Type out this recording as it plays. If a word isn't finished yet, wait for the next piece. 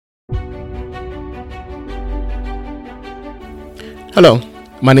Hello,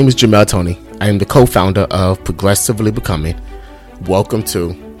 my name is Jamel Tony. I am the co-founder of Progressively Becoming. Welcome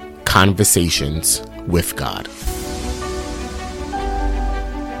to Conversations with God.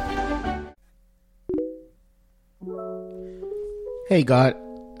 Hey God,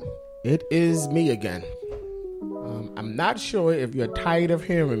 it is me again. I'm not sure if you're tired of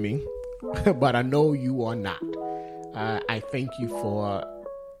hearing me, but I know you are not. I thank you for,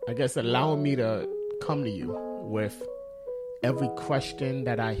 allowing me to come to you with every question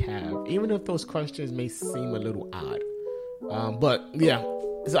that I have, even if those questions may seem a little odd.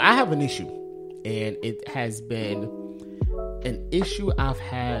 So I have an issue, and it has been an issue I've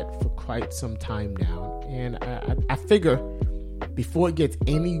had for quite some time now. And I figure before it gets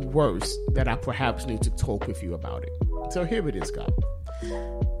any worse that I perhaps need to talk with you about it. So here it is, God.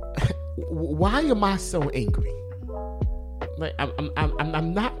 Why am I so angry? Like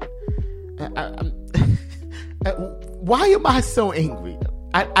I'm not. Why am I so angry?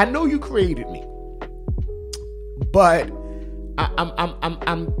 I know you created me, but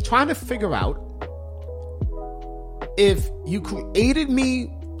I'm trying to figure out if you created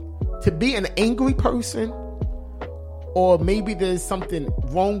me to be an angry person, or maybe there's something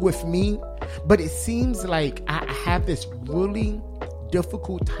wrong with me. But it seems like I have this really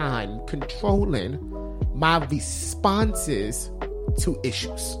difficult time controlling my responses to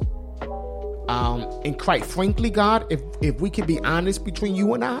issues. And quite frankly, God, if we can be honest between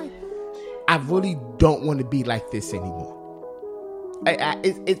you and I really don't want to be like this anymore.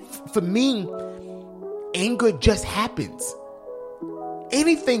 For me, anger just happens.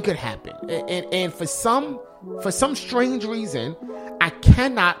 Anything could happen. And for some strange reason, I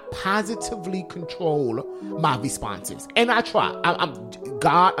cannot positively control my responses. And I try.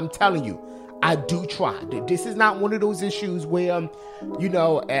 I'm telling you, I do try. This is not one of those issues where,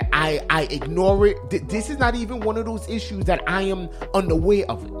 I ignore it. This is not even one of those issues that I am unaware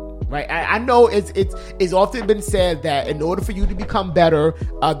of it, right? I know it's often been said that in order for you to become better,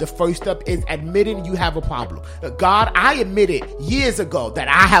 the first step is admitting you have a problem. God, I admitted years ago that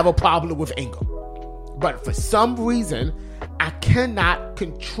I have a problem with anger. But for some reason, I cannot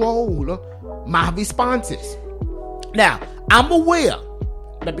control my responses. Now, I'm aware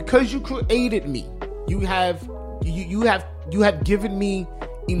that because you created me, you have given me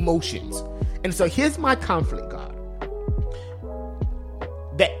emotions. And so here's my conflict, God.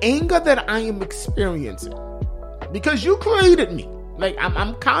 The anger that I am experiencing, because you created me, like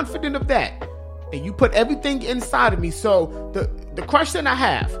I'm confident of that, and you put everything inside of me. So the question I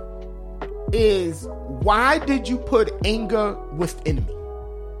have is, why did you put anger within me?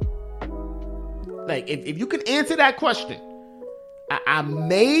 Like, if you can answer that question, I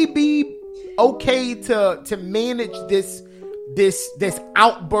may be okay to manage this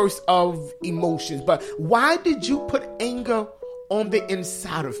outburst of emotions, but why did you put anger on the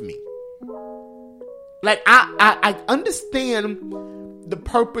inside of me? Like, I understand the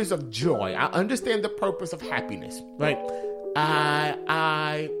purpose of joy. I understand the purpose of happiness, right?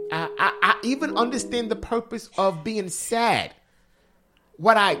 I even understand the purpose of being sad.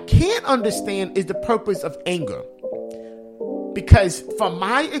 What I can't understand is the purpose of anger. Because from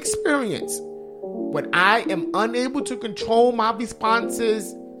my experience, when I am unable to control my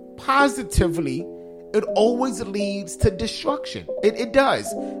responses positively, it always leads to destruction. It does,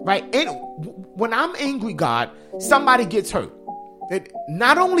 right? And when I'm angry, God, somebody gets hurt.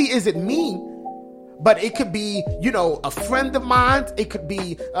 Not only is it me, but it could be, a friend of mine. It could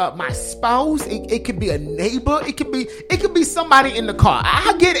be my spouse. It could be a neighbor. It could be somebody in the car.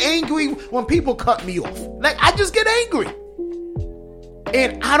 I get angry when people cut me off. Like, I just get angry.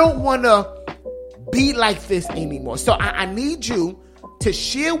 And I don't want to be like this anymore. So I need you to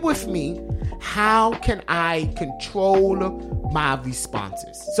share with me, how can I control my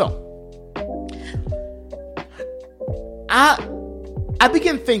responses? So I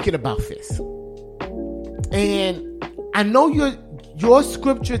began thinking about this. And I know your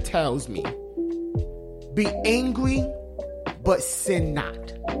scripture tells me, be angry, but sin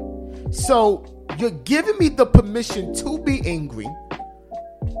not. So you're giving me the permission to be angry,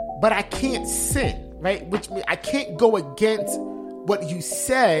 but I can't sin, right? Which means I can't go against what you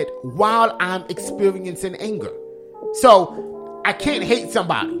said while I'm experiencing anger. So I can't hate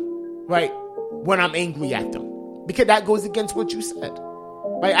somebody, right, when I'm angry at them, because that goes against what you said.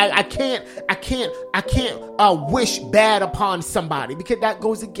 Right? I can't wish bad upon somebody, because that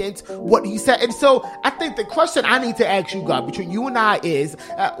goes against what you said. And so I think the question I need to ask you, God, between you and I is,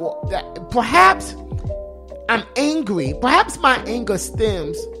 perhaps I'm angry. Perhaps my anger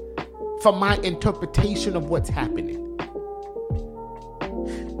stems from my interpretation of what's happening.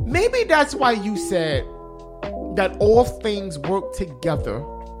 Maybe that's why you said that all things work together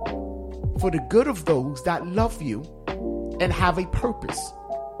for the good of those that love you and have a purpose.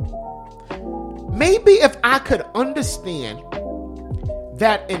 Maybe if I could understand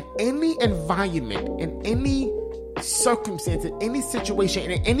that in any environment, in any circumstance, in any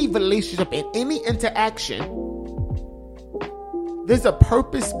situation, in any relationship, in any interaction, there's a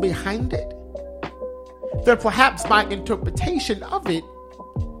purpose behind it, then perhaps my interpretation of it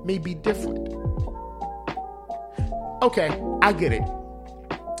may be different. Okay, I get it.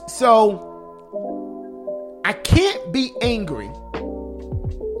 So, I can't be angry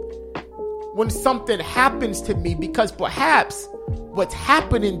when something happens to me because perhaps what's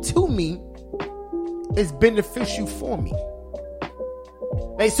happening to me is beneficial for me.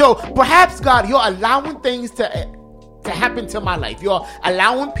 And so perhaps, God, you're allowing things to happen to my life. You're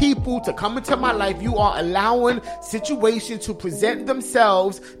allowing people to come into my life. You are allowing situations to present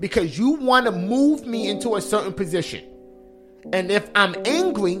themselves because you want to move me into a certain position. And if I'm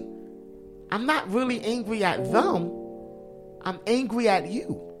angry, I'm not really angry at them. I'm angry at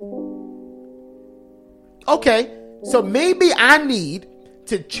you. Okay, so maybe I need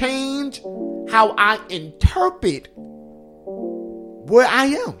to change how I interpret where I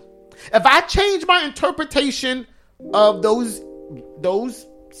am. If I change my interpretation of those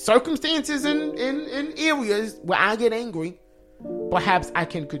circumstances and areas where I get angry, perhaps I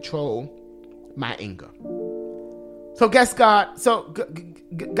can control my anger. So guess God. So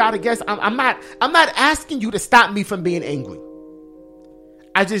God, I guess I'm not asking you to stop me from being angry.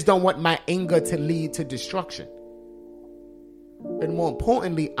 I just don't want my anger to lead to destruction. And more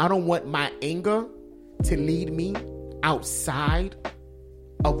importantly, I don't want my anger to lead me outside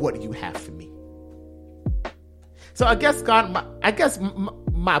of what you have for me. So I guess, God,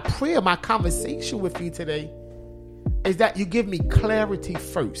 my prayer, my conversation with you today is that you give me clarity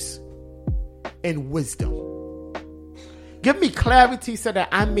first and wisdom. Give me clarity so that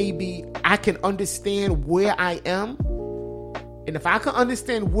I can understand where I am. And if I can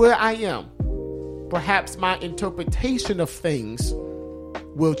understand where I am, perhaps my interpretation of things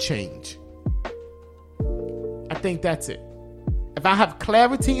will change. I think that's it. If I have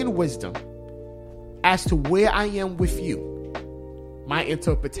clarity and wisdom as to where I am with you, my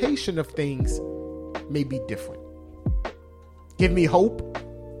interpretation of things may be different. Give me hope.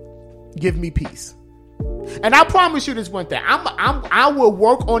 Give me peace. And I promise you this one thing. I will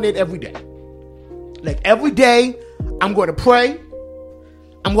work on it every day. Like every day, I'm going to pray.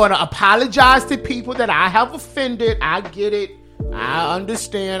 I'm going to apologize to people that I have offended. I get it. I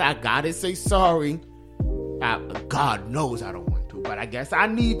understand. I got to say sorry. God knows I don't want to, but I guess I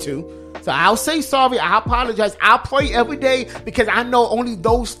need to. So I'll say sorry. I apologize. I'll pray every day because I know only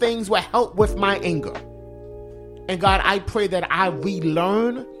those things will help with my anger. And God, I pray that I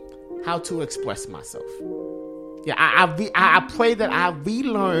relearn how to express myself. Yeah, I pray that I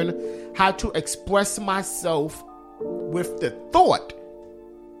relearn how to express myself with the thought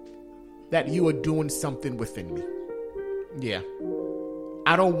that you are doing something within me. Yeah.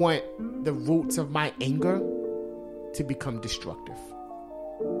 I don't want the roots of my anger to become destructive.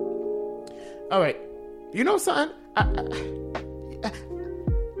 All right. You know something?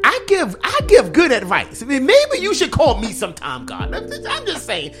 I give good advice. I mean, maybe you should call me sometime, God. I'm just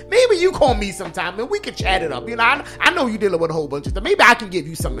saying. Maybe you call me sometime and we can chat it up. You know, I know you're dealing with a whole bunch of stuff. Maybe I can give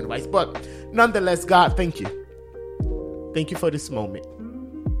you some advice. But nonetheless, God, thank you. Thank you for this moment.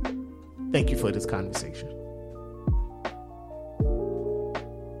 Thank you for this conversation.